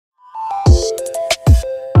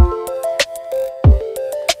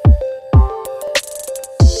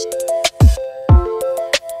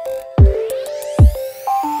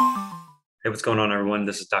What's going on, everyone?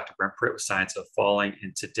 This is Dr. Brent Pritt with Science of Falling,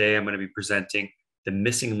 and today I'm going to be presenting the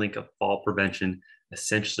missing link of fall prevention,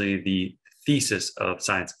 essentially the thesis of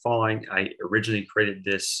Science of Falling. I originally created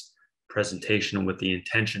this presentation with the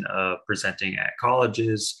intention of presenting at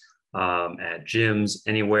colleges, at gyms,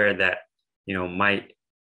 anywhere that might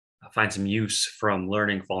find some use from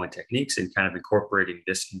learning falling techniques and kind of incorporating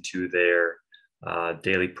this into their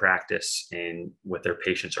daily practice and with their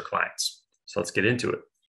patients or clients. So let's get into it.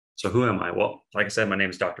 So who am I? Well, like I said, my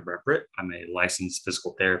name is Dr. Brent Britt. I'm a licensed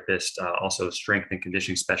physical therapist, also a strength and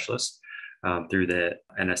conditioning specialist through the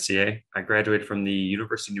NSCA. I graduated from the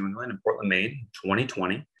University of New England in Portland, Maine, in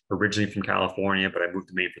 2020, originally from California, but I moved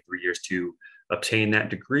to Maine for 3 years to obtain that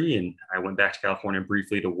degree. And I went back to California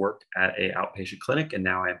briefly to work at an outpatient clinic. And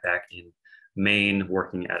now I'm back in Maine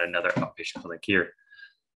working at another outpatient clinic here.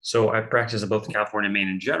 So I practiced in both California and Maine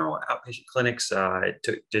in general, outpatient clinics. I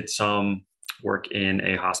did some work in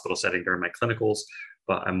a hospital setting during my clinicals,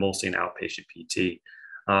 but I'm mostly an outpatient PT.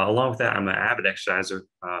 Along with that, I'm an avid exerciser,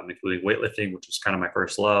 including weightlifting, which was kind of my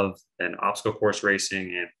first love, then obstacle course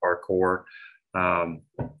racing and parkour.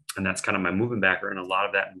 And that's kind of my movement background. A lot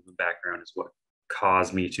of that movement background is what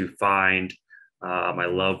caused me to find my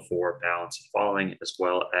love for balance and falling, as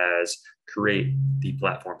well as create the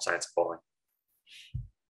platform Science of Falling.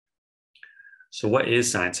 So what is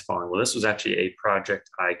Science of Falling? Well, this was actually a project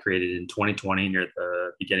I created in 2020 near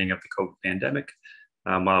the beginning of the COVID pandemic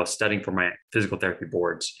while I was studying for my physical therapy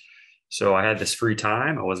boards. So I had this free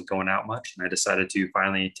time. I wasn't going out much, and I decided to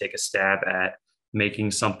finally take a stab at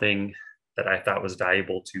making something that I thought was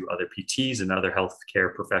valuable to other PTs and other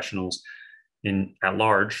healthcare professionals at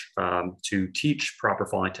large to teach proper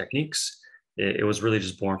falling techniques. It was really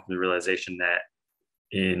just born from the realization that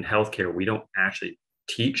in healthcare, we don't actually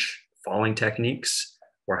teach falling techniques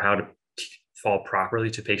or how to fall properly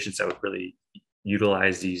to patients that would really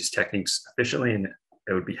utilize these techniques efficiently, and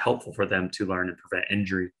it would be helpful for them to learn and prevent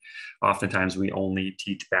injury. Oftentimes we only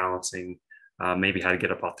teach balancing, maybe how to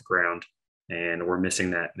get up off the ground, and we're missing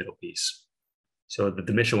that middle piece. So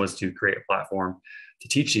the mission was to create a platform to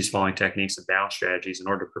teach these falling techniques and balance strategies in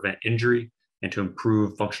order to prevent injury and to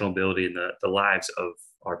improve functional ability in the lives of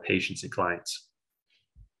our patients and clients.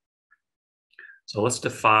 So let's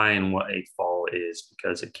define what a fall is,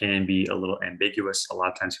 because it can be a little ambiguous. A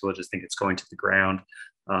lot of times people just think it's going to the ground,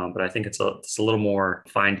 but I think it's a little more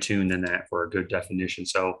fine-tuned than that for a good definition.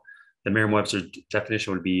 So the Merriam-Webster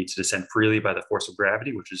definition would be to descend freely by the force of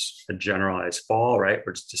gravity, which is a generalized fall, right?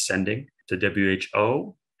 We're just descending. To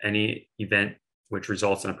WHO, any event which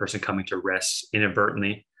results in a person coming to rest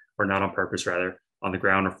inadvertently, or not on purpose rather, on the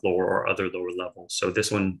ground or floor or other lower levels. So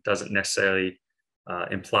this one doesn't necessarily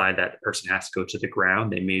imply that the person has to go to the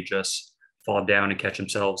ground. They may just fall down and catch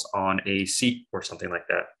themselves on a seat or something like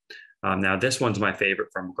that. Now, this one's my favorite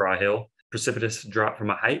from McGraw-Hill. Precipitous drop from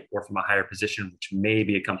a height or from a higher position, which may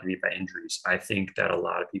be accompanied by injuries. I think that a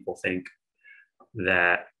lot of people think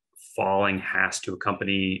that falling has to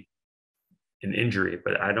accompany an injury,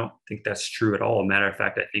 but I don't think that's true at all. Matter of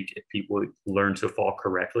fact, I think if people learn to fall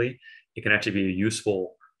correctly, it can actually be a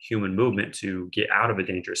useful human movement to get out of a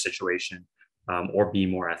dangerous situation or be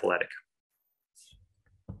more athletic.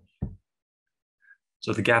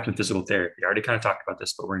 So the gap in physical therapy, I already kind of talked about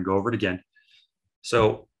this, but we're gonna go over it again.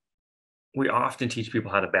 So we often teach people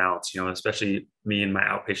how to balance, especially me in my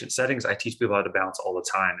outpatient settings. I teach people how to balance all the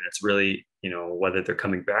time. And it's really, whether they're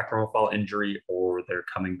coming back from a fall injury or they're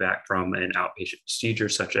coming back from an outpatient procedure,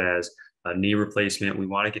 such as a knee replacement, we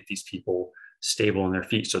want to get these people stable on their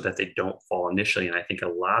feet so that they don't fall initially. And I think a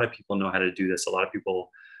lot of people know how to do this. A lot of people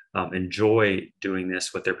enjoy doing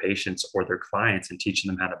this with their patients or their clients and teaching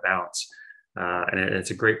them how to balance. And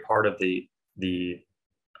it's a great part of the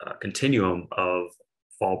continuum of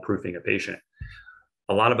fall proofing a patient.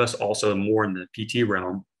 A lot of us also more in the PT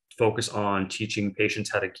realm focus on teaching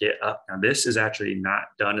patients how to get up. Now, this is actually not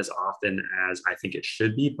done as often as I think it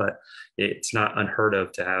should be, but it's not unheard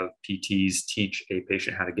of to have PTs teach a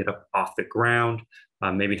patient how to get up off the ground,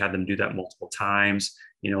 maybe have them do that multiple times.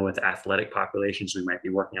 With athletic populations, we might be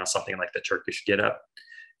working on something like the Turkish get up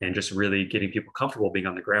and just really getting people comfortable being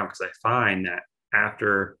on the ground. Because I find that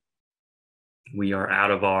after we are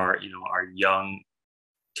out of our young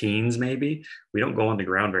teens, maybe we don't go on the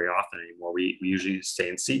ground very often anymore. We usually stay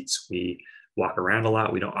in seats. We walk around a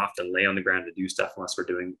lot. We don't often lay on the ground to do stuff unless we're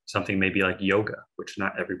doing something maybe like yoga, which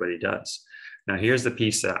not everybody does. Now, here's the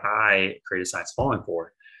piece that I created Science Falling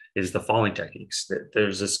for, is the falling techniques.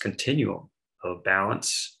 There's this continuum of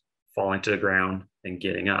balance, falling to the ground, and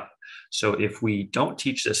getting up. So if we don't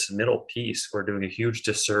teach this middle piece, we're doing a huge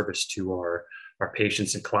disservice to our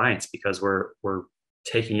patients and clients, because we're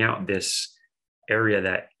taking out this area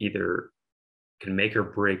that either can make or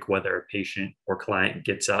break whether a patient or client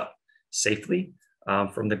gets up safely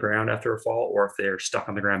from the ground after a fall, or if they're stuck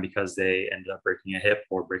on the ground because they ended up breaking a hip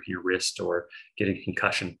or breaking a wrist or getting a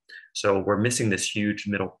concussion. So we're missing this huge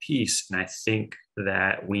middle piece. And I think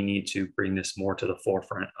that we need to bring this more to the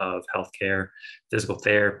forefront of healthcare, physical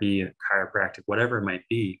therapy, chiropractic, whatever it might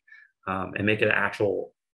be, and make it an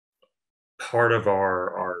actual part of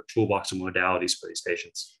our toolbox of modalities for these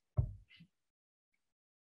patients.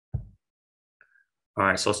 All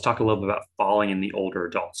right, so let's talk a little bit about falling in the older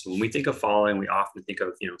adults. So when we think of falling, we often think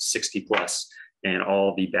of 60 plus and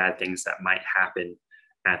all the bad things that might happen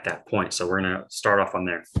at that point. So we're going to start off on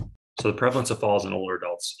there. So the prevalence of falls in older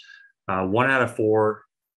adults, 1 out of 4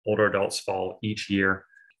 older adults fall each year.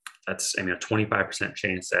 That's a 25%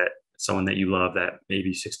 chance that someone that you love that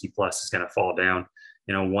maybe 60 plus is going to fall down.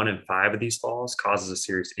 1 in 5 of these falls causes a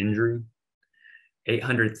serious injury.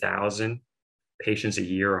 800,000 patients a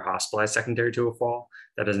year are hospitalized secondary to a fall.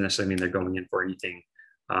 That doesn't necessarily mean they're going in for anything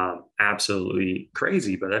absolutely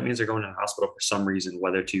crazy, but that means they're going to the hospital for some reason,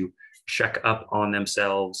 whether to check up on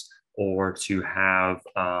themselves or to have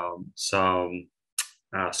some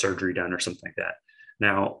surgery done or something like that.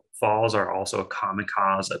 Now, falls are also a common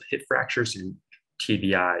cause of hip fractures and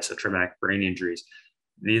TBI, so traumatic brain injuries.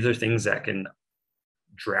 These are things that can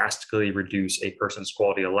drastically reduce a person's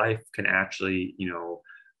quality of life, can actually,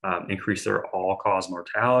 increase their all-cause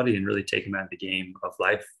mortality and really take them out of the game of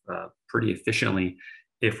life pretty efficiently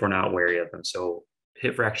if we're not wary of them. So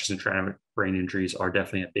hip fractures and traumatic brain injuries are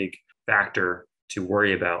definitely a big factor to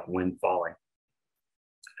worry about when falling.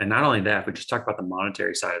 And not only that, but just talk about the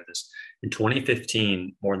monetary side of this. In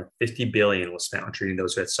 2015, more than $50 billion was spent on treating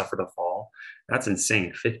those who had suffered a fall. That's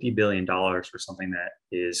insane. $50 billion for something that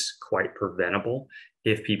is quite preventable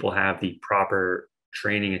if people have the proper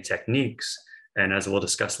training and techniques. And as we'll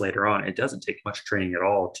discuss later on, it doesn't take much training at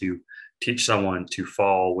all to teach someone to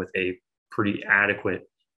fall with a pretty adequate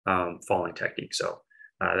falling technique. So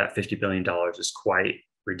that $50 billion is quite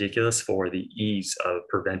ridiculous for the ease of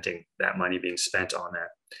preventing that money being spent on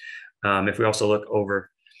that. If we also look over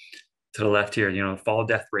to the left here, fall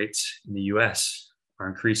death rates in the US are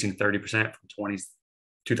increasing 30% from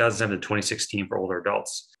 2007 to 2016 for older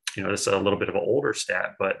adults. This is a little bit of an older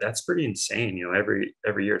stat, but that's pretty insane.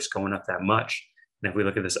 Every year it's going up that much. And if we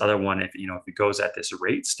look at this other one, if it goes at this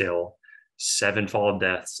rate still, 7 fall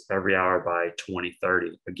deaths every hour by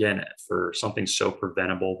 2030. Again, for something so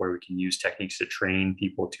preventable where we can use techniques to train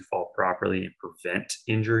people to fall properly and prevent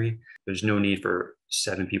injury, there's no need for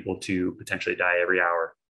 7 people to potentially die every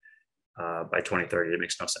hour by 2030. It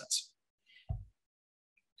makes no sense.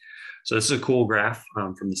 So this is a cool graph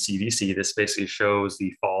from the CDC. This basically shows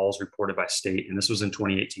the falls reported by state, and this was in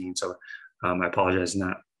 2018. So I apologize,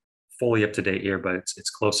 not fully up to date here, but it's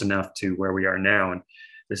close enough to where we are now. And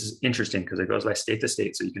this is interesting because it goes by state to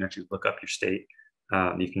state, so you can actually look up your state.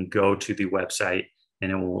 You can go to the website,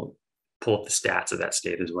 and it will pull up the stats of that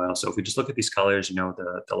state as well. So if we just look at these colors,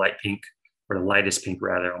 the light pink, or the lightest pink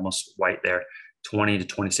rather, almost white there, 20 to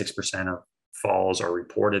 26% of falls are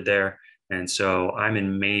reported there. And so I'm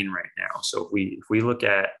in Maine right now. So if we look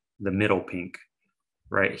at the middle pink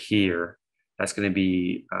right here, that's going to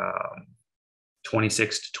be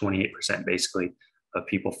 26 to 28% basically of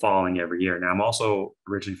people falling every year. Now, I'm also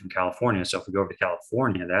originally from California. So if we go over to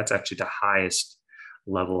California, that's actually the highest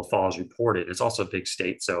level of falls reported. It's also a big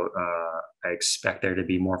state. So I expect there to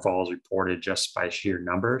be more falls reported just by sheer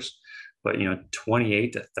numbers, but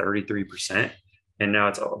 28 to 33%. And now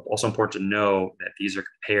it's also important to know that these are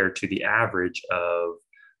compared to the average of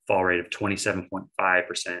fall rate of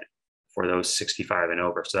 27.5% for those 65 and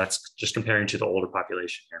over. So that's just comparing to the older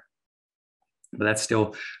population here. But that's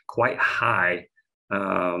still quite high,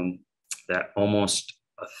 that almost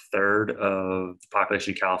a third of the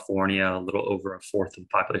population in California, a little over a fourth of the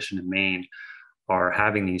population in Maine are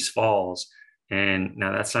having these falls. And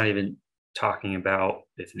now that's not even talking about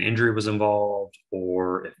if an injury was involved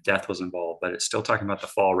or if death was involved, but it's still talking about the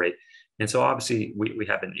fall rate. And so obviously we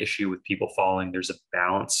have an issue with people falling. There's a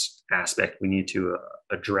balance aspect we need to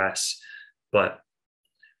address, but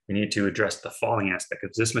we need to address the falling aspect.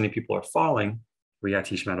 If this many people are falling, we got to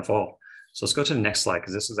teach them how to fall. So let's go to the next slide,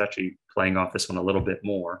 because this is actually playing off this one a little bit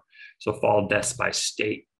more. So fall deaths by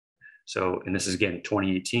state. So, and this is again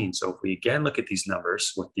 2018. So if we again look at these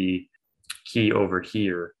numbers with the key over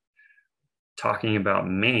here, talking about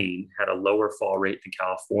Maine had a lower fall rate than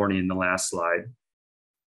California in the last slide,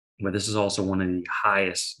 but this is also one of the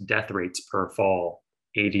highest death rates per fall,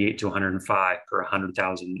 88 to 105 per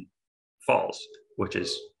 100,000 falls, which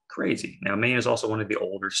is crazy. Now, Maine is also one of the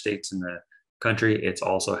older states in the country. It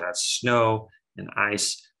also has snow and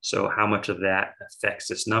ice, So how much of that affects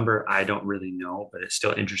this number, I don't really know, but it's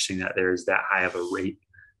still interesting that there is that high of a rate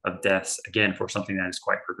of deaths, again, for something that is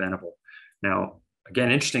quite preventable. Now,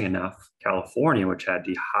 again, interesting enough, California, which had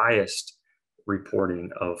the highest reporting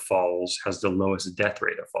of falls, has the lowest death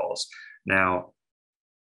rate of falls. Now,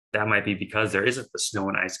 that might be because there isn't the snow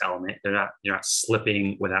and ice element. You're not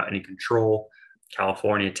slipping without any control.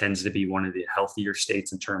 California tends to be one of the healthier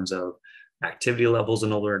states in terms of activity levels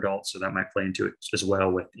in older adults, so that might play into it as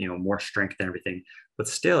well with more strength and everything. But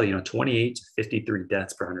still, 28 to 53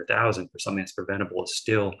 deaths per 100,000 for something that's preventable is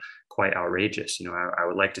still quite outrageous. I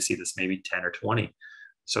would like to see this maybe 10 or 20.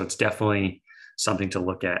 So it's definitely something to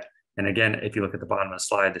look at. And again, if you look at the bottom of the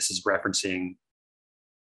slide, this is referencing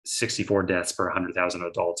 64 deaths per 100,000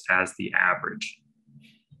 adults as the average.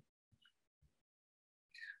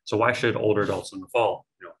 So why should older adults learn to fall?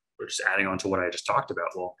 We're just adding on to what I just talked about.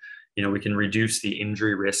 Well, we can reduce the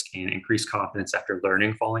injury risk and increase confidence after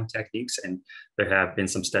learning falling techniques. And there have been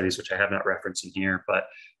some studies, which I have not referenced in here, but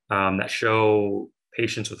that show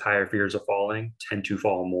patients with higher fears of falling tend to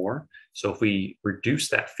fall more. So if we reduce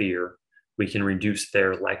that fear, we can reduce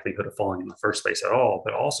their likelihood of falling in the first place at all,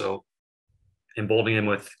 but also emboldening them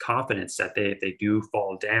with confidence that if they do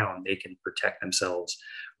fall down, they can protect themselves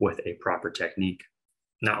with a proper technique.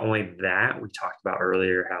 Not only that, we talked about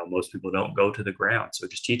earlier how most people don't go to the ground. So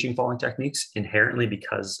just teaching falling techniques inherently,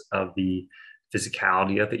 because of the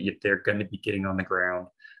physicality of it, they're going to be getting on the ground.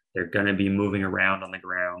 They're going to be moving around on the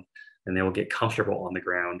ground, and they will get comfortable on the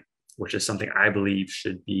ground, which is something I believe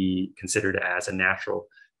should be considered as a natural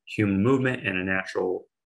human movement and a natural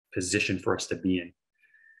position for us to be in.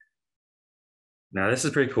 Now, this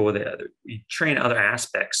is pretty cool. We train other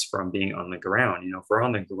aspects from being on the ground. If we're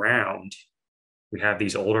on the ground, we have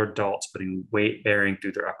these older adults putting weight bearing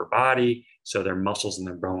through their upper body, so their muscles and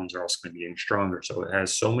their bones are also going to be getting stronger. So it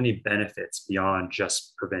has so many benefits beyond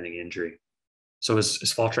just preventing injury. So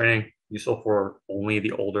is fall training useful for only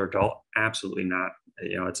the older adult? Absolutely not.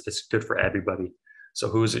 It's good for everybody. So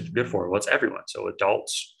who is it good for? Well, it's everyone. So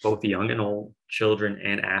adults, both young and old, children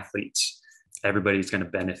and athletes, everybody's going to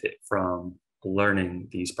benefit from learning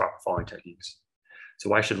these proper falling techniques. So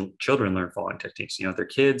why should children learn falling techniques? If they're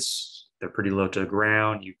kids, they're pretty low to the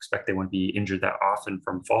ground. You expect they wouldn't be injured that often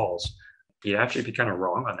from falls. You'd actually be kind of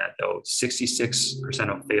wrong on that, though. 66%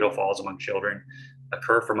 of fatal falls among children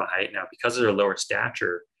occur from a height. Now, because of their lower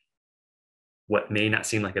stature, what may not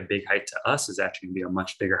seem like a big height to us is actually going to be a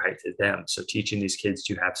much bigger height to them. So teaching these kids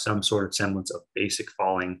to have some sort of semblance of basic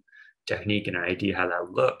falling technique and an idea how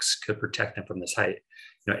that looks could protect them from this height.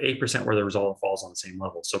 8% were the result of falls on the same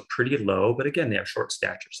level. So pretty low, but again, they have short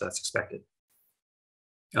stature, so that's expected.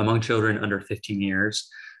 Among children under 15 years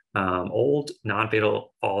old,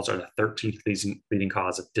 non-fatal falls are the 13th leading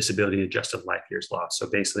cause of disability-adjusted life years lost. So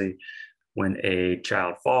basically, when a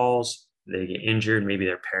child falls, they get injured, maybe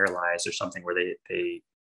they're paralyzed or something, where they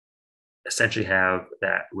essentially have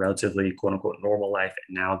that relatively quote-unquote normal life,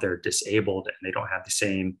 and now they're disabled and they don't have the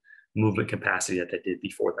same movement capacity that they did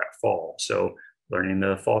before that fall. So learning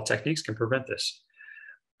the fall techniques can prevent this.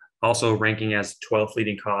 Also ranking as 12th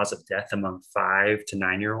leading cause of death among 5 to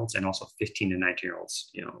 9-year-olds and also 15 to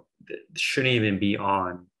 19-year-olds. Shouldn't even be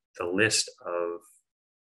on the list of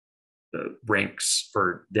the ranks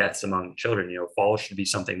for deaths among children. Falls should be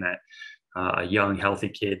something that a young, healthy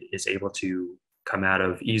kid is able to come out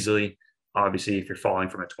of easily. Obviously, if you're falling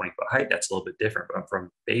from a 20-foot height, that's a little bit different. But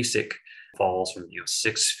from basic falls from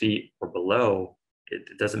 6 feet or below, it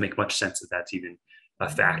doesn't make much sense that that's even a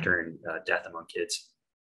factor in death among kids.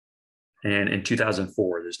 And in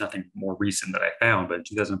 2004, there's nothing more recent that I found, but in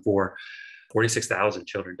 2004, 46,000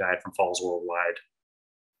 children died from falls worldwide.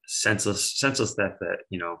 Senseless death that,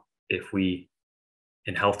 if we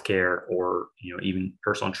in healthcare or, even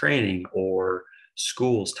personal training or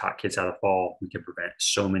schools taught kids how to fall, we can prevent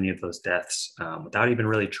so many of those deaths without even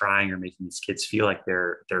really trying or making these kids feel like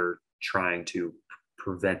they're trying to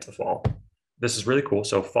prevent a fall. This is really cool.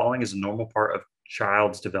 So falling is a normal part of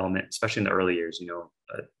child's development, especially in the early years.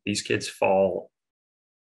 These kids fall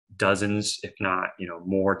dozens, if not,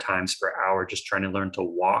 more times per hour, just trying to learn to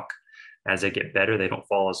walk. As they get better, they don't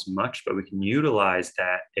fall as much, but we can utilize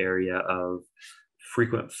that area of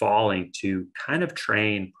frequent falling to kind of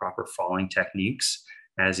train proper falling techniques.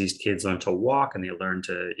 As these kids learn to walk and they learn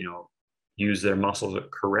to, use their muscles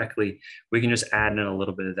correctly, we can just add in a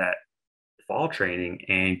little bit of that fall training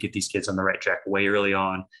and get these kids on the right track way early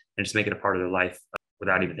on and just make it a part of their life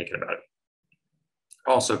without even thinking about it.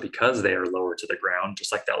 Also, because they are lower to the ground,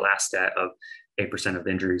 just like that last stat of 8% of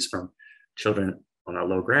injuries from children on that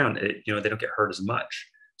low ground, they don't get hurt as much.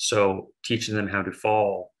 So teaching them how to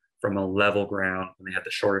fall from a level ground when they have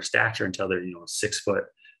the shorter stature until they're 6 foot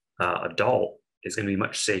adult is going to be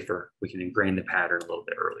much safer. We can ingrain the pattern a little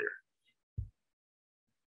bit earlier.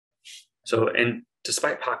 So, and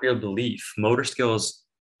despite popular belief, motor skills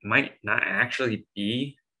might not actually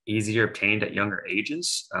be easier obtained at younger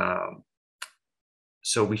ages.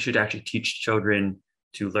 So we should actually teach children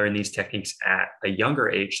to learn these techniques at a younger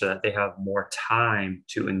age so that they have more time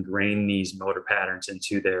to ingrain these motor patterns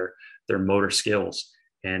into their motor skills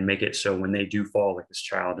and make it so when they do fall, like this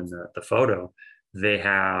child in the photo, they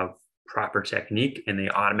have proper technique and they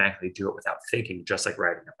automatically do it without thinking, just like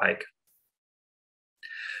riding a bike.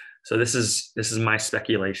 So this is my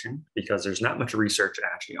speculation, because there's not much research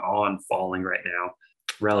actually on falling right now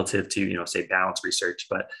relative to, say, balance research.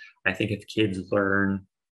 But I think if kids learn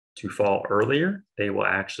to fall earlier, they will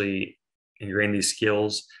actually ingrain these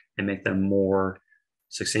skills and make them more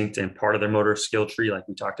succinct and part of their motor skill tree, like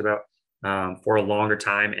we talked about, for a longer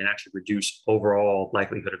time, and actually reduce overall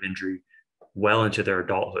likelihood of injury well into their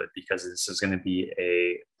adulthood, because this is going to be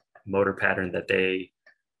a motor pattern that they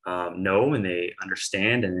know and they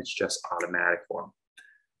understand, and it's just automatic for them.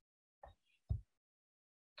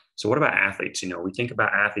 So what about athletes? We think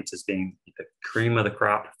about athletes as being the cream of the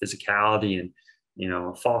crop physicality, and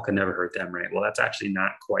a fall can never hurt them, right? Well, that's actually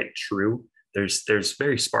not quite true. There's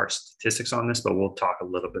very sparse statistics on this, but we'll talk a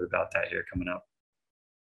little bit about that here coming up.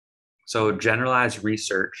 So generalized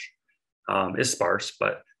research is sparse,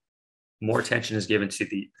 but more attention is given to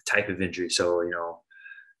the type of injury. So,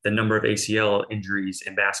 the number of ACL injuries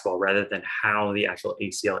in basketball rather than how the actual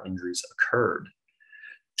ACL injuries occurred.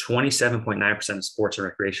 27.9% of sports and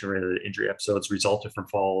recreation-related injury episodes resulted from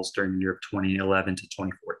falls during the year of 2011 to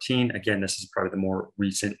 2014. Again, this is probably the more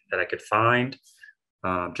recent that I could find,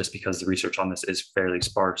 just because the research on this is fairly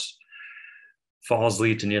sparse. Falls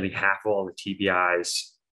lead to nearly half of all the TBIs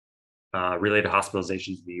related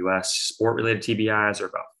hospitalizations in the US. Sport-related TBIs are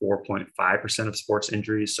about 4.5% of sports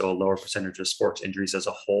injuries, so a lower percentage of sports injuries as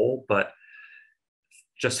a whole. But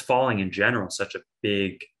just falling in general is such a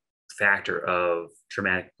big factor of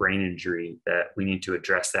traumatic brain injury that we need to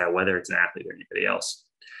address that, whether it's an athlete or anybody else.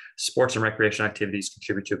 Sports and recreation activities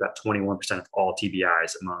contribute to about 21% of all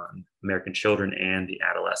TBIs among American children and the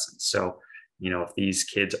adolescents. So, if these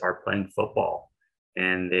kids are playing football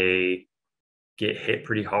and they get hit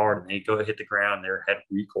pretty hard and they go hit the ground, their head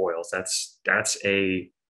recoils, that's a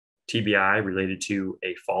TBI related to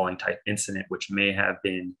a falling type incident, which may have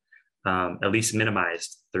been at least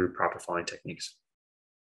minimized through proper falling techniques.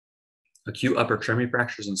 Acute upper extremity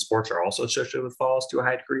fractures in sports are also associated with falls to a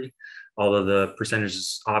high degree, although the percentage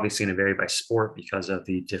is obviously going to vary by sport because of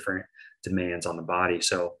the different demands on the body.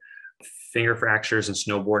 So finger fractures in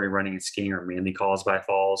snowboarding, running, and skiing are mainly caused by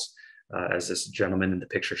falls. As this gentleman in the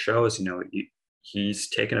picture shows, he's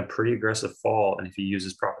taken a pretty aggressive fall, and if he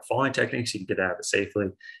uses proper falling techniques, he can get out of it safely.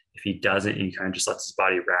 If he doesn't, and he kind of just lets his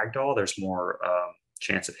body ragdoll, there's more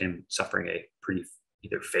chance of him suffering a pretty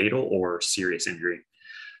either fatal or serious injury.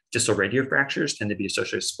 Distal radial fractures tend to be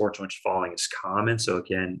associated with sports in which falling is common. So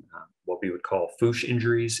again, what we would call foosh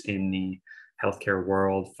injuries in the healthcare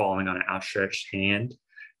world, falling on an outstretched hand,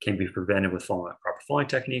 can be prevented with proper falling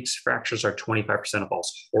techniques. Fractures are 25% of all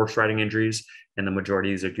horse riding injuries, and the majority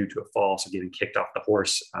of these are due to a fall, so getting kicked off the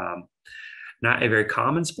horse. Not a very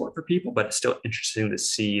common sport for people, but it's still interesting to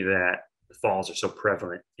see that falls are so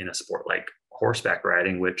prevalent in a sport like horseback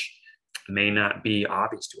riding, which may not be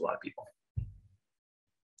obvious to a lot of people.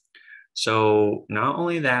 So not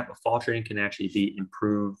only that, but fall training can actually be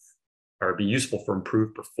useful for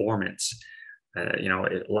improved performance.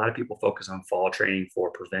 A lot of people focus on fall training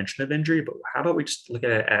for prevention of injury, but how about we just look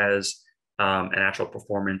at it as an actual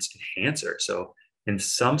performance enhancer? So in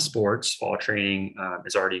some sports, fall training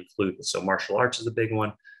is already included. So martial arts is a big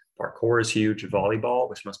one. Parkour is huge. Volleyball,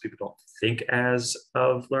 which most people don't think as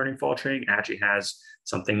of learning fall training, actually has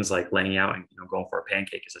some things like laying out and going for a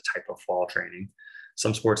pancake is a type of fall training.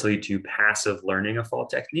 Some sports lead to passive learning of fall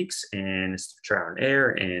techniques, and it's trial and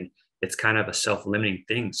error, and it's kind of a self-limiting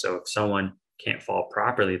thing. So if someone can't fall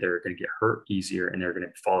properly, they're going to get hurt easier and they're going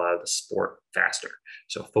to fall out of the sport faster.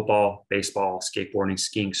 So football, baseball, skateboarding,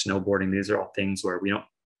 skiing, snowboarding, these are all things where we don't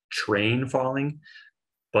train falling,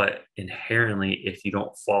 but inherently, if you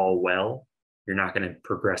don't fall well, you're not going to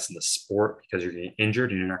progress in the sport because you're getting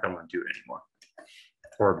injured and you're not going to want to do it anymore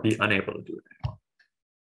or be unable to do it anymore.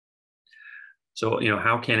 So,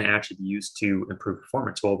 how can it actually be used to improve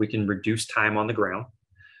performance? Well, we can reduce time on the ground.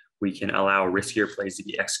 We can allow riskier plays to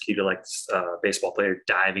be executed, like a baseball player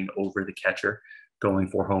diving over the catcher, going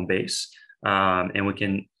for home base. And we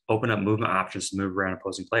can open up movement options to move around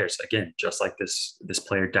opposing players. Again, just like this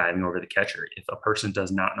player diving over the catcher. If a person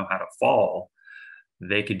does not know how to fall,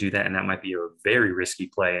 they could do that, and that might be a very risky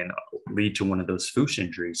play and lead to one of those Fuchs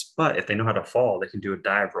injuries. But if they know how to fall, they can do a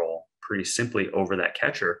dive roll pretty simply over that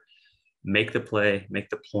catcher, make the play, make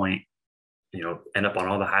the point, end up on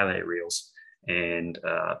all the highlight reels, and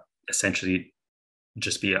essentially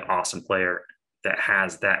just be an awesome player that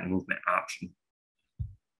has that movement option.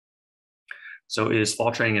 So is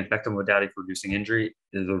fall training an effective modality for reducing injury?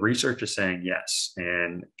 The research is saying yes.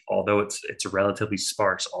 And although it's relatively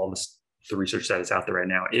sparse, the research that is out there right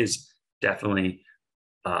now is definitely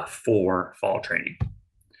for fall training.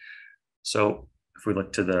 So if we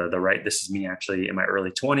look to the right, this is me actually in my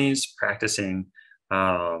early 20s practicing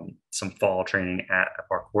some fall training at a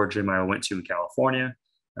parkour gym I went to in California,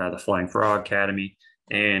 the Flying Frog Academy.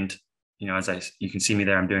 And, as you can see me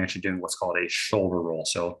there, I'm actually doing what's called a shoulder roll.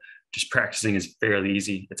 So just practicing is fairly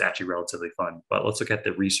easy. It's actually relatively fun. But let's look at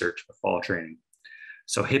the research of fall training.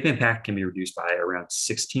 So hip impact can be reduced by around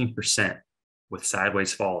 16% with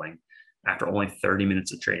sideways falling after only 30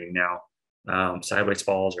 minutes of training. Now, sideways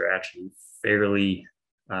falls are actually fairly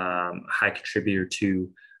high contributor to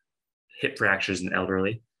hip fractures in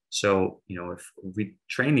elderly. So, if we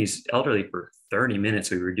train these elderly for 30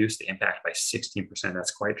 minutes, we reduce the impact by 16%.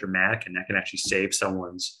 That's quite dramatic, and that can actually save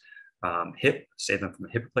someone's hip, save them from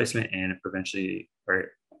a hip replacement, and eventually,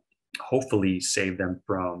 or hopefully, save them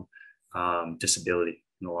from disability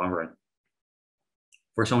in the long run.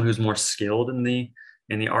 For someone who's more skilled in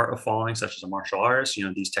the art of falling, such as a martial artist,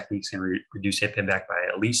 these techniques can reduce hip impact by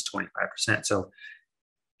at least 25%. So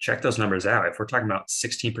check those numbers out. If we're talking about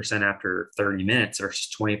 16% after 30 minutes versus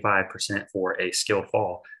 25% for a skilled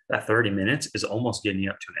fall, that 30 minutes is almost getting you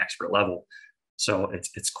up to an expert level. So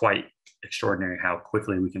it's quite extraordinary how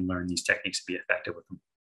quickly we can learn these techniques to be effective with them.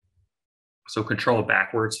 So controlled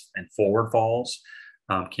backwards and forward falls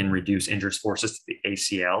can reduce injury forces to the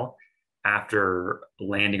ACL after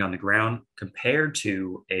landing on the ground compared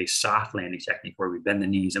to a soft landing technique where we bend the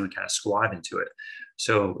knees and we kind of squat into it.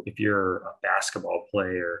 So if you're a basketball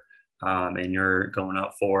player and you're going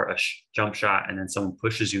up for a jump shot and then someone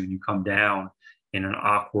pushes you and you come down in an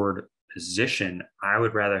awkward position, I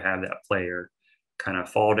would rather have that player kind of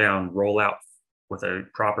fall down, roll out with a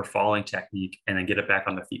proper falling technique, and then get it back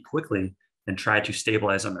on their feet quickly and try to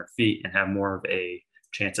stabilize on their feet and have more of a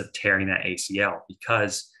chance of tearing that ACL.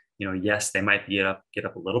 Because yes, they might get up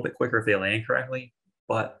a little bit quicker if they land correctly,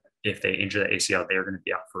 but if they injure the ACL, they're going to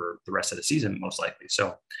be out for the rest of the season, most likely.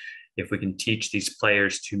 So if we can teach these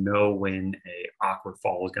players to know when a awkward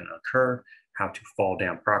fall is going to occur, how to fall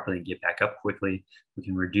down properly and get back up quickly, we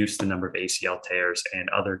can reduce the number of ACL tears and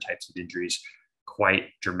other types of injuries quite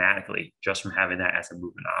dramatically just from having that as a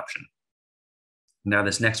movement option. Now,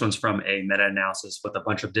 this next one's from a meta-analysis with a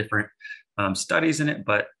bunch of different studies in it,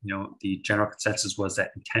 but the general consensus was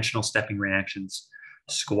that intentional stepping reactions,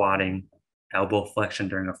 squatting, elbow flexion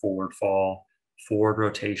during a forward fall, forward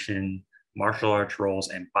rotation, martial arts rolls,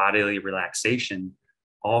 and bodily relaxation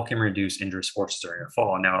all can reduce injury forces during a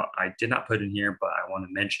fall. Now, I did not put in here, but I want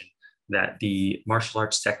to mention that the martial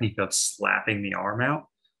arts technique of slapping the arm out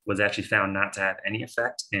was actually found not to have any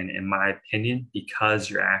effect. And in my opinion, because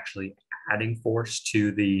you're actually adding force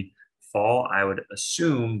to the fall, I would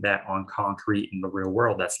assume that on concrete in the real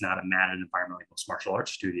world, that's not a matted environment like most martial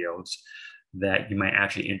arts studios, that you might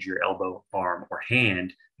actually injure your elbow, arm, or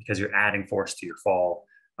hand because you're adding force to your fall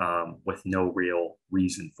with no real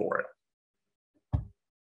reason for it.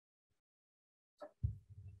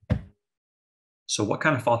 So what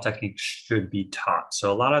kind of fall techniques should be taught?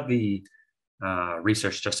 So a lot of the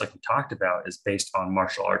research, just like we talked about, is based on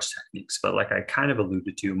martial arts techniques. But like I kind of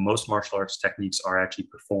alluded to, most martial arts techniques are actually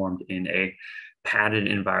performed in a padded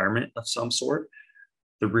environment of some sort.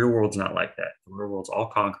 The real world's not like that. The real world's all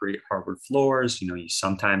concrete, hardwood floors.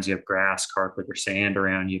 Sometimes you have grass, carpet, or sand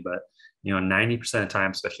around you, but 90% of the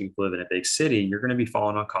time, especially if you live in a big city, you're going to be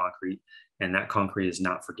falling on concrete, and that concrete is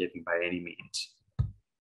not forgiving by any means.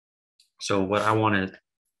 So what I want to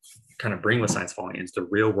kind of bring with science falling is the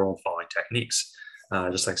real world falling techniques.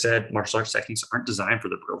 Just like I said, martial arts techniques aren't designed for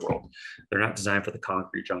the real world. They're not designed for the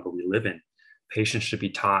concrete jungle we live in. Patients should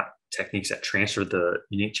be taught techniques that transfer the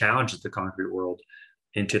unique challenges of the concrete world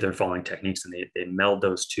into their falling techniques, and they meld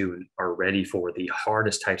those two and are ready for the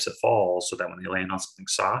hardest types of falls so that when they land on something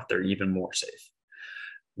soft, they're even more safe.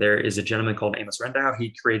 There is a gentleman called Amos Rendau.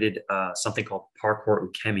 He created something called parkour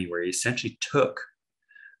ukemi, where he essentially took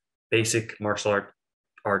basic martial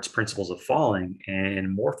arts principles of falling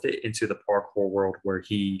and morphed it into the parkour world, where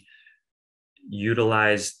he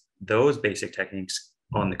utilized those basic techniques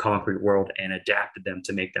on the concrete world and adapted them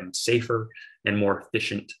to make them safer and more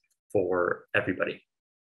efficient for everybody.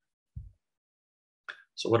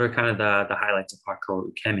 So what are kind of the highlights of parkour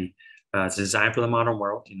ukemi? It's designed for the modern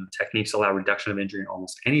world. Techniques allow reduction of injury in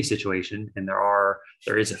almost any situation, and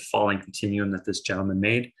there is a falling continuum that this gentleman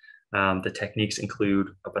made. The techniques include,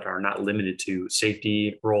 but are not limited to,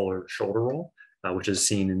 safety roll or shoulder roll, which is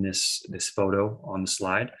seen in this photo on the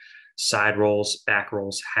slide, side rolls, back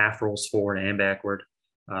rolls, half rolls forward and backward,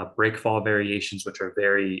 break fall variations, which are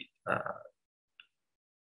very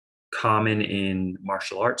common in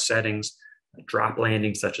martial arts settings, drop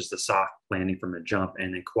landings such as the soft landing from a jump,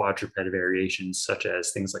 and then quadruped variations such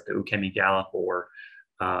as things like the ukemi gallop or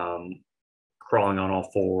crawling on all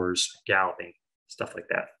fours, galloping, stuff like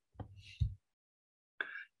that.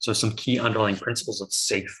 So some key underlying principles of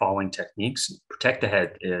safe falling techniques: protect the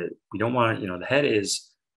head. We don't want to, the head is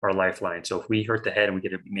our lifeline. So if we hurt the head and we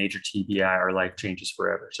get a major TBI, our life changes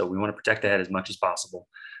forever. So we want to protect the head as much as possible,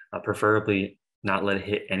 preferably not let it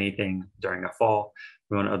hit anything during a fall.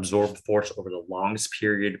 We want to absorb force over the longest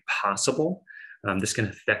period possible. This can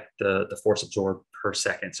affect the force absorbed per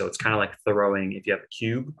second. So it's kind of like throwing, if you have a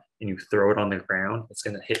cube and you throw it on the ground, it's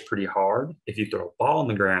going to hit pretty hard. If you throw a ball on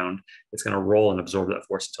the ground, it's going to roll and absorb that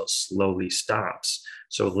force until it slowly stops.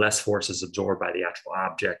 So less force is absorbed by the actual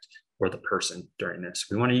object or the person during this.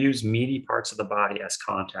 We want to use meaty parts of the body as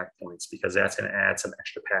contact points because that's going to add some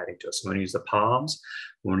extra padding to us. We want to use the palms,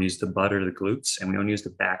 we want to use the butt or the glutes, and we want to use the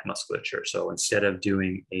back musculature. So instead of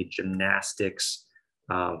doing a gymnastics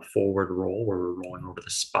forward roll where we're rolling over the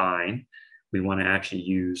spine, we want to actually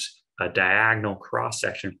use a diagonal cross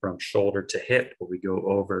section from shoulder to hip where we go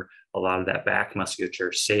over a lot of that back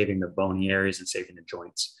musculature, saving the bony areas and saving the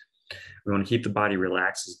joints. We want to keep the body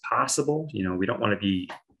relaxed as possible. We don't want to be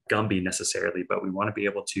Gumby necessarily, but we want to be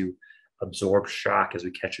able to absorb shock as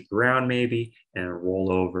we catch a ground maybe and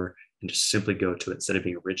roll over and just simply go to it instead of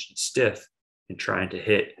being rigid and stiff and trying to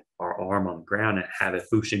hit our arm on the ground and have a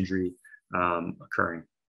foosh injury occurring.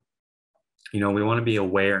 We want to be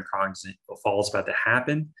aware and cognizant if a fall is about to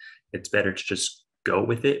happen. It's better to just go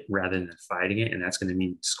with it rather than fighting it. And that's going to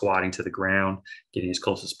mean squatting to the ground, getting as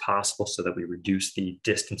close as possible so that we reduce the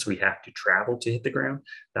distance we have to travel to hit the ground.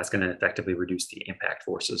 That's going to effectively reduce the impact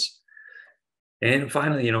forces. And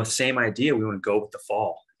finally, same idea, we want to go with the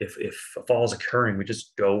fall. If a fall is occurring, we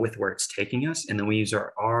just go with where it's taking us. And then we use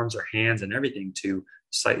our arms, our hands, and everything to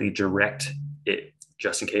slightly direct it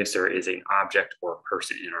just in case there is an object or a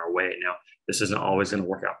person in our way. Now, this isn't always going to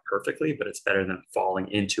work out perfectly, but it's better than falling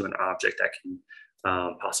into an object that can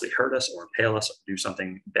possibly hurt us or impale us or do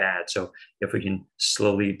something bad. So if we can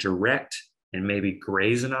slowly direct and maybe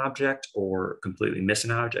graze an object or completely miss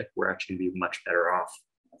an object, we're actually going to be much better off.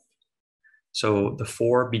 So the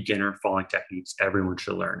 4 beginner falling techniques everyone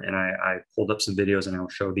should learn. And I pulled up some videos and I'll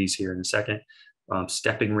show these here in a second.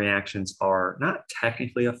 Stepping reactions are not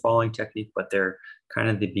technically a falling technique, but they're kind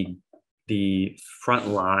of the front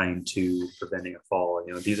line to preventing a fall.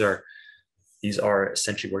 These are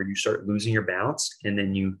essentially where you start losing your balance and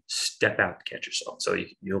then you step out to catch yourself. So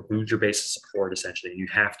you'll lose your base of support essentially, and you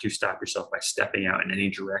have to stop yourself by stepping out in any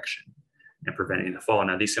direction and preventing the fall.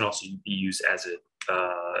 Now, these can also be used as a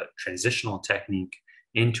transitional technique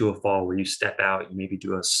into a fall where you step out, you maybe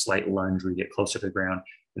do a slight lunge where you get closer to the ground,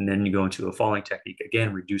 and then you go into a falling technique,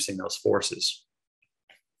 again, reducing those forces.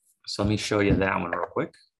 So let me show you that one real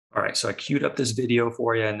quick. All right, so I queued up this video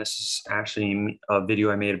for you, and this is actually a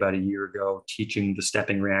video I made about a year ago teaching the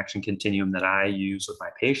stepping reaction continuum that I use with my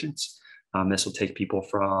patients. This will take people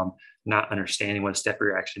from not understanding what a step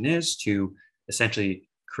reaction is to essentially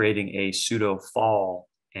creating a pseudo fall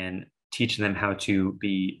and teaching them how to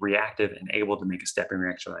be reactive and able to make a stepping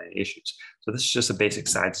reaction without any issues. So this is just a basic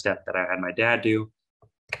side step that I had my dad do.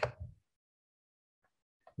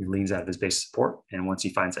 He leans out of his base of support, and once he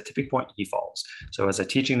finds that tipping point, he falls. So as I'm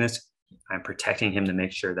teaching this, I'm protecting him to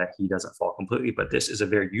make sure that he doesn't fall completely, but this is a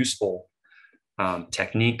very useful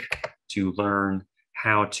technique to learn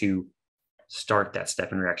how to start that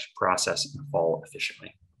stepping reaction process and fall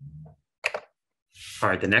efficiently. All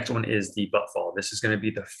right, the next one is the butt fall. This is going to be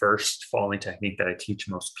the first falling technique that I teach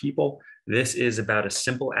most people. This is about as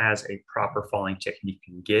simple as a proper falling technique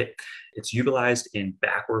can get. It's utilized in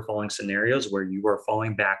backward falling scenarios where you are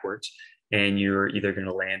falling backwards and you're either going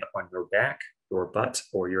to land on your back, your butt,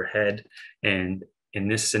 or your head. And in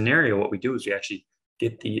this scenario, what we do is we actually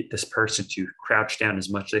get this person to crouch down as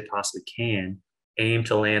much as they possibly can, aim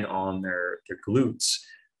to land on their glutes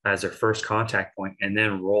as their first contact point, and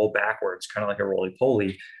then roll backwards, kind of like a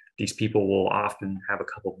roly-poly. These people will often have a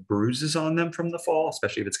couple of bruises on them from the fall,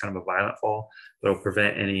 especially if it's kind of a violent fall, but it'll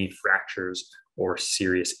prevent any fractures or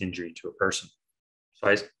serious injury to a person. So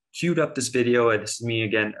I queued up this video, and this is me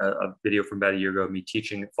again, a video from about a year ago, me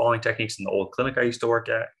teaching falling techniques in the old clinic I used to work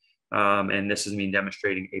at. And this is me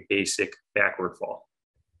demonstrating a basic backward fall.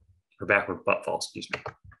 or backward butt fall, excuse me.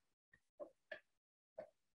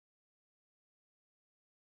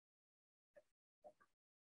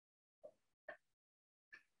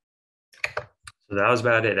 So that was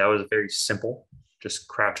about it. That was very simple, just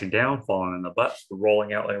crouching down, falling on the butt,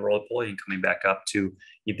 rolling out like a roller pulley, and coming back up to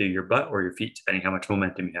either your butt or your feet, depending how much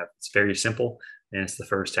momentum you have. It's very simple, and it's the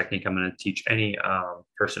first technique I'm going to teach any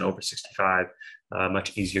person over 65.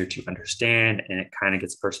 Much easier to understand, and it kind of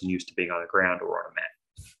gets the person used to being on the ground or on a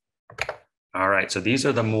mat. All right, so these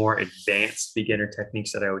are the more advanced beginner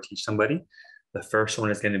techniques that I would teach somebody. The first one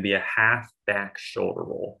is going to be a half back shoulder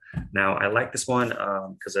roll. Now, I like this one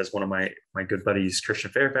because as one of my good buddies, Christian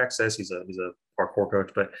Fairfax, says, he's a parkour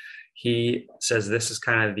coach, but he says this is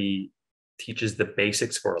kind of teaches the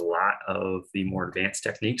basics for a lot of the more advanced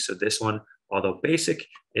techniques. So this one, although basic,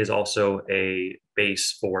 is also a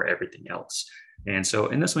base for everything else. And so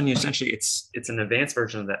in this one, you essentially, it's an advanced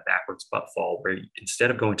version of that backwards butt fall, where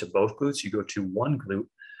instead of going to both glutes, you go to one glute.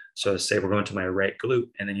 So say we're going to my right glute,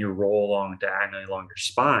 and then you roll along diagonally along your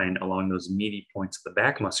spine, along those meaty points of the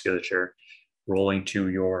back musculature, rolling to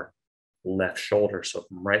your left shoulder. So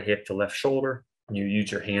from right hip to left shoulder, you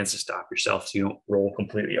use your hands to stop yourself so you don't roll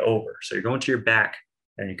completely over. So you're going to your back,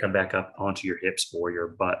 and you come back up onto your hips or your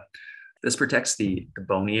butt. This protects the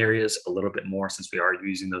bony areas a little bit more since we are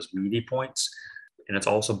using those meaty points. And it's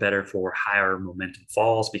also better for higher momentum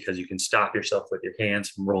falls because you can stop yourself with your hands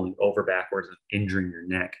from rolling over backwards and injuring your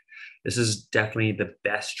neck. This is definitely the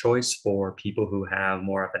best choice for people who have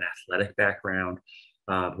more of an athletic background,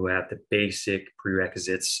 who have the basic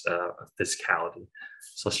prerequisites of physicality.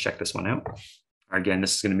 So let's check this one out. Again,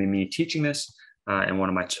 this is going to be me teaching this in one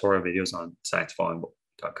of my tutorial videos on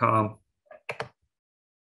sciencefalling.com.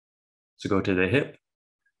 So go to the hip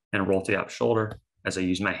and roll to the out shoulder as I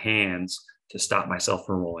use my hands to stop myself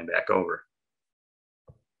from rolling back over.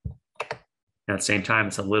 And at the same time,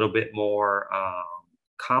 it's a little bit more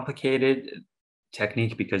complicated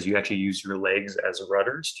technique because you actually use your legs as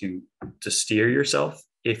rudders to steer yourself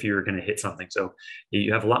if you're going to hit something. So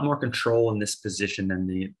you have a lot more control in this position than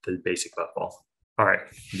the basic butt fall. All right,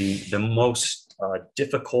 the most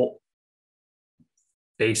difficult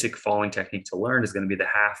basic falling technique to learn is going to be the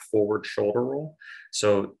half forward shoulder roll.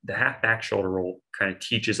 So the half back shoulder roll kind of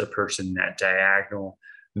teaches a person that diagonal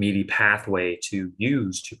meaty pathway to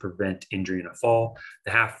use to prevent injury in a fall.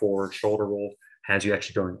 The half forward shoulder roll has you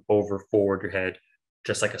actually going over forward your head,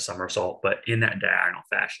 just like a somersault, but in that diagonal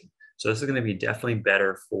fashion. So this is going to be definitely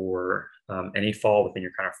better for any fall within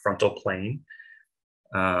your kind of frontal plane,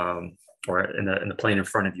 or in the plane in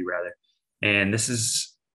front of you rather. And this is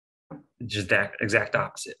just that exact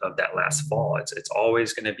opposite of that last fall. It's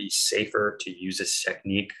always going to be safer to use this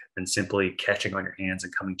technique than simply catching on your hands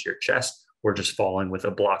and coming to your chest, or just falling with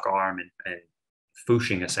a block arm and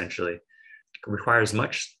fooshing essentially. It requires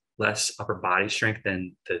much less upper body strength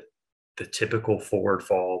than the typical forward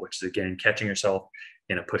fall, which is again catching yourself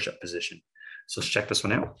in a push-up position. So let's check this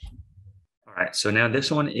one out. All right, so now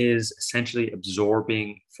this one is essentially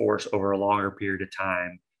absorbing force over a longer period of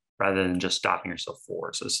time rather than just stopping yourself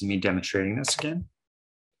forward. So this is me demonstrating this again.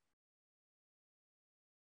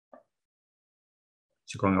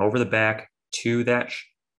 So going over the back to that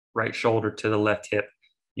right shoulder to the left hip,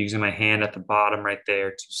 using my hand at the bottom right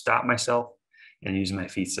there to stop myself, and using my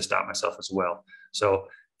feet to stop myself as well. So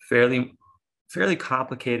fairly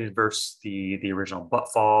complicated versus the original butt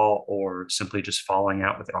fall, or simply just falling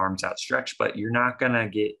out with the arms outstretched, but you're not gonna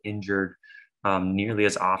get injured nearly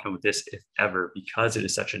as often with this, if ever, because it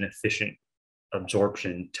is such an efficient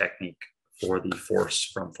absorption technique for the force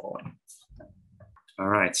from falling. All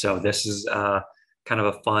right, so this is kind of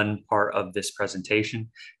a fun part of this presentation.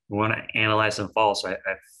 We want to analyze some falls. So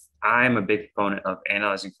I'm a big proponent of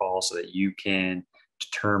analyzing falls so that you can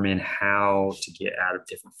determine how to get out of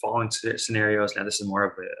different falling scenarios. Now, this is more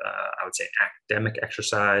of I would say, academic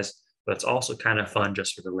exercise, but it's also kind of fun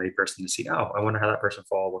just for the layperson to see, oh, I wonder how that person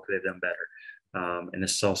fall. What could they have done better? And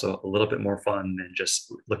this is also a little bit more fun than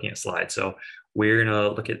just looking at slides. So we're going to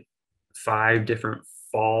look at 5 different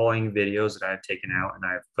falling videos that I've taken out and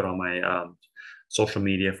I've put on my social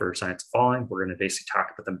media for Science of Falling. We're going to basically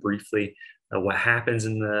talk about them briefly, what happens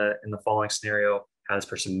in the falling scenario, how this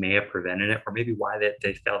person may have prevented it, or maybe why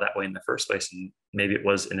they fell that way in the first place, and maybe it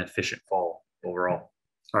was an efficient fall overall.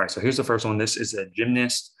 All right, so here's the first one. This is a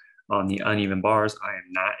gymnast on the uneven bars. I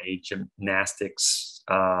am not a gymnastics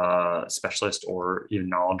specialist or even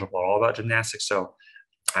knowledgeable at all about gymnastics, so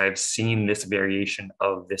I've seen this variation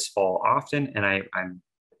of this fall often, and I'm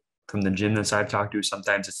from the gymnasts I've talked to,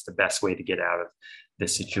 sometimes it's the best way to get out of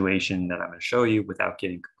this situation that I'm going to show you without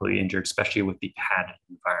getting completely injured, especially with the padded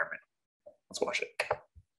environment. Let's watch it.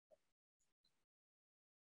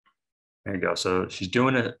 There you go. So she's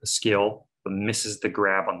doing a skill, but misses the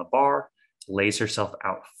grab on the bar, lays herself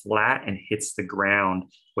out flat and hits the ground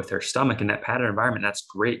with her stomach in that padded environment. That's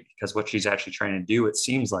great because what she's actually trying to do, it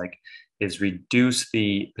seems like, is reduce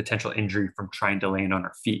the potential injury from trying to land on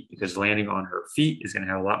her feet, because landing on her feet is going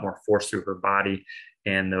to have a lot more force through her body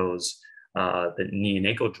and those the knee and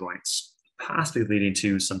ankle joints, possibly leading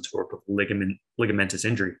to some sort of ligamentous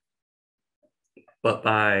injury. But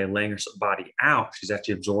by laying her body out, she's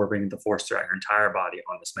actually absorbing the force throughout her entire body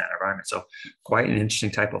on this mat environment. So quite an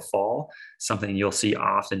interesting type of fall, something you'll see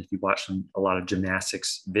often if you watch a lot of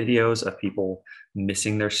gymnastics videos of people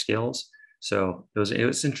missing their skills. So it was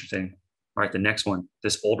interesting. All right, the next one,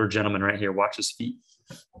 this older gentleman right here, watch his feet.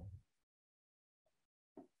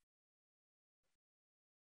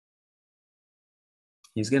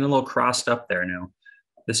 He's getting a little crossed up there now.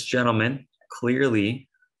 This gentleman clearly,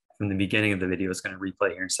 from the beginning of the video, is going to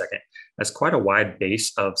replay here in a second, has quite a wide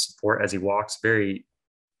base of support as he walks, very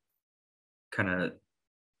kind of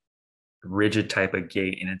rigid type of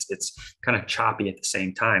gait, and it's kind of choppy at the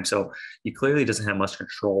same time. So he clearly doesn't have much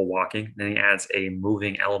control walking. Then he adds a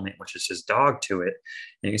moving element, which is his dog, to it.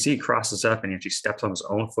 And you can see he crosses up and he actually steps on his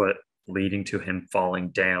own foot, leading to him falling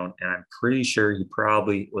down. And I'm pretty sure he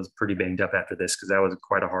probably was pretty banged up after this because that was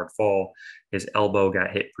quite a hard fall. His elbow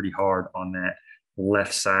got hit pretty hard on that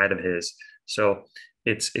left side of his. So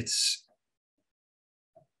it's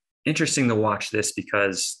interesting to watch this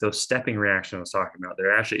because those stepping reactions I was talking about,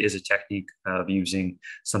 there actually is a technique of using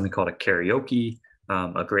something called a karaoke,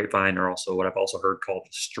 a grapevine, or also what I've also heard called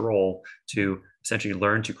the stroll, to essentially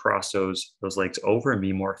learn to cross those legs over and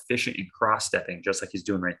be more efficient in cross stepping, just like he's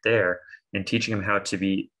doing right there, and teaching him how to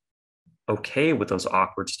be okay with those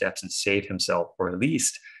awkward steps and save himself, or at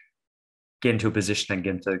least get into a position and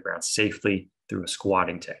get him to the ground safely through a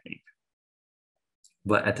squatting technique.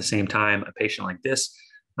 But at the same time, a patient like this,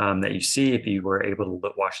 that you see, if you were able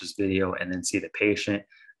to watch this video and then see the patient,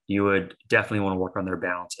 you would definitely want to work on their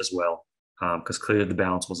balance as well, because clearly the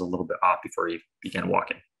balance was a little bit off before you began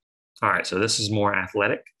walking. All right, so this is more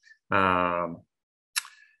athletic.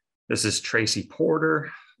 This is Tracy Porter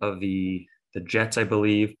of the Jets, I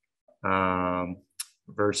believe,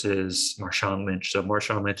 versus Marshawn Lynch. So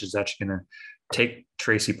Marshawn Lynch is actually going to take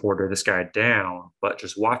Tracy Porter, this guy, down, but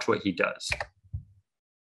just watch what he does.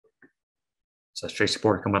 So as Tracy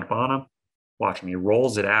Porter coming up on him, watch him. He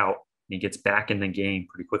rolls it out and he gets back in the game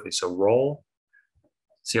pretty quickly. So roll,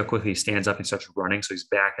 see how quickly he stands up and starts running. So he's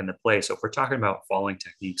back in the play. So if we're talking about falling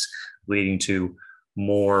techniques leading to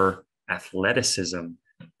more athleticism,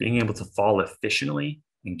 being able to fall efficiently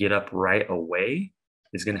and get up right away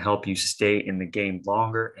is going to help you stay in the game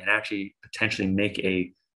longer and actually potentially make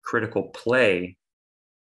a critical play,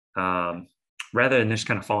 rather than just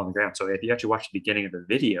kind of fall on the ground. So if you actually watch the beginning of the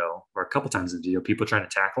video, or a couple times in the video, people trying to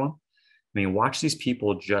tackle him, I mean, watch these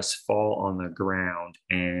people just fall on the ground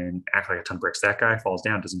and act like a ton of bricks. That guy falls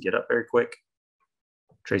down, doesn't get up very quick.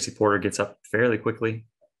 Tracy Porter gets up fairly quickly.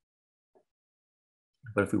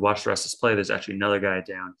 But if we watch the rest of this play, there's actually another guy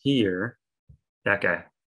down here. That guy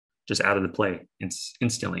just out of the play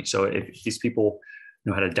instantly. So if these people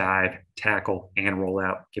know how to dive, tackle, and roll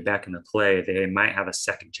out, get back in the play, they might have a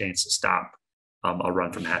second chance to stop a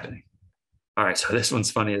run from happening. All right, so this one's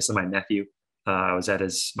funny. This is my nephew. I was at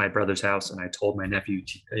my brother's house, and I told my nephew,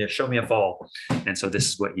 show me a fall. And so this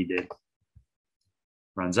is what he did.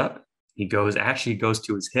 Runs up. He actually goes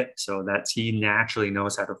to his hip. So he naturally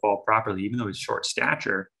knows how to fall properly, even though he's short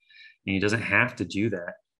stature, and he doesn't have to do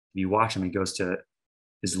that. If you watch him, he goes to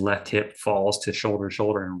his left hip, falls to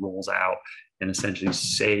shoulder, and rolls out, and essentially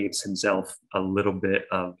saves himself a little bit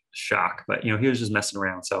of shock. But, he was just messing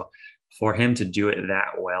around. So for him to do it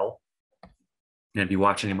that well, and if you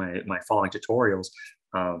watch any of my falling tutorials,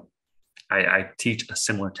 I teach a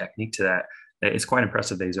similar technique to that. It's quite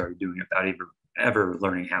impressive that he's already doing it without ever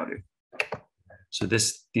learning how to. So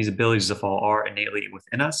these abilities to fall are innately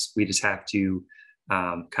within us. We just have to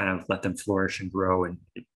kind of let them flourish and grow and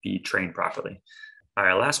be trained properly. All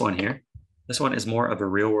right, last one here. This one is more of a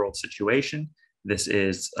real world situation. This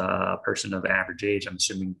is a person of average age, I'm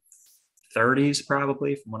assuming 30s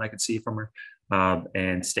probably, from what I could see from her,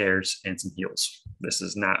 and stairs and some heels. This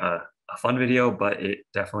is not a fun video, but it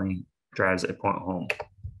definitely drives a point home.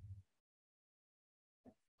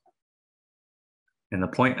 And the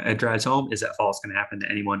point it drives home is that fall is going to happen to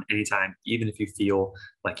anyone, anytime, even if you feel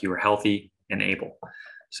like you were healthy and able.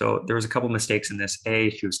 So there was a couple mistakes in this.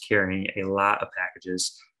 She was carrying a lot of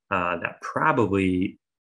packages that probably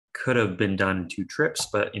could have been done in 2 trips,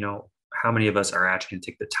 but how many of us are actually going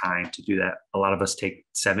to take the time to do that? A lot of us take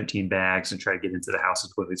 17 bags and try to get into the house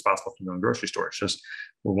as quickly as possible from going grocery store. It's just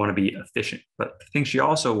we want to be efficient. But the thing she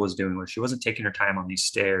also was doing was she wasn't taking her time on these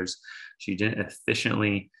stairs. She didn't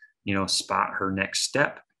efficiently, spot her next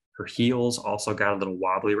step. Her heels also got a little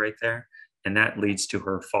wobbly right there, and that leads to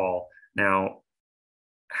her fall. Now,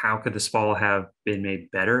 how could this fall have been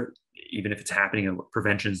made better? Even if it's happening,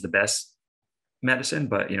 prevention is the best medicine.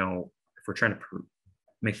 But if we're trying to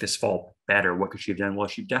make this fall better, what could she have done? Well,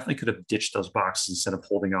 she definitely could have ditched those boxes instead of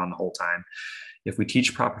holding on the whole time. If we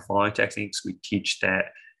teach proper falling techniques, we teach that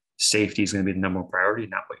safety is going to be the number one priority,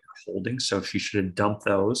 not what you're holding. So she should have dumped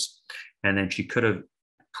those, and then she could have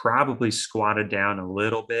probably squatted down a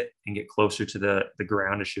little bit and get closer to the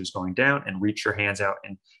ground as she was going down, and reach her hands out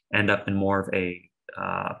and end up in more of a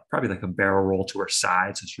probably like a barrel roll to her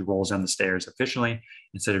side, so she rolls down the stairs efficiently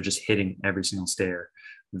instead of just hitting every single stair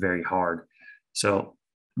very hard. So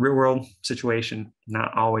real world situation,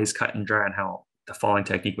 not always cut and dry on how the falling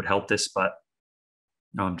technique would help this, but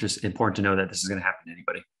just important to know that this is going to happen to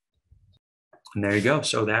anybody. And there you go.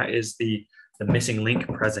 So that is the missing link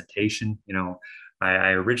presentation.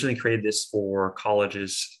 I originally created this for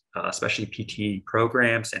colleges, especially PT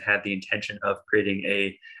programs, and had the intention of creating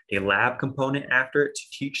a lab component after it to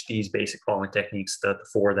teach these basic falling techniques, the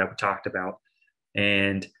four that we talked about.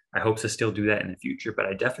 And I hope to still do that in the future, but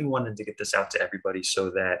I definitely wanted to get this out to everybody so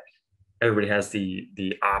that everybody has the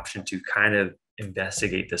option to kind of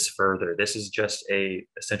investigate this further. This is just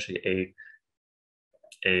essentially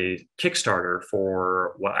a Kickstarter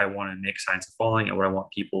for what I want to make science of falling and what I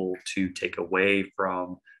want people to take away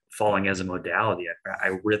from falling as a modality.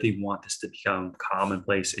 I really want this to become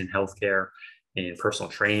commonplace in healthcare, in personal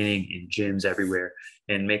training, in gyms everywhere,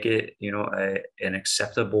 and make it, an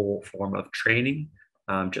acceptable form of training,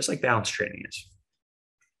 just like balance training is.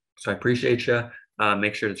 So I appreciate you.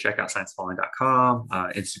 Make sure to check out scienceofalling.com,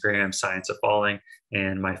 Instagram, Science of Falling,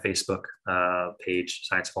 and my Facebook page,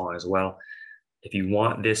 Science of Falling as well. If you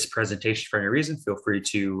want this presentation for any reason, feel free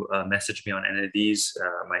to message me on any of these.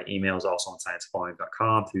 My email is also on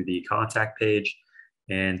scienceofalling.com through the contact page.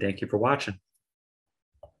 And thank you for watching.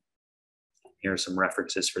 Here are some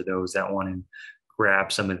references for those that want to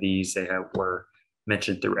grab some of these. They were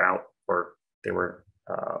mentioned throughout, or they were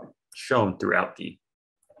shown throughout the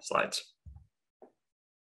slides.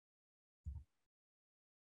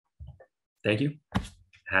 Thank you.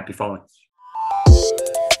 Happy falling.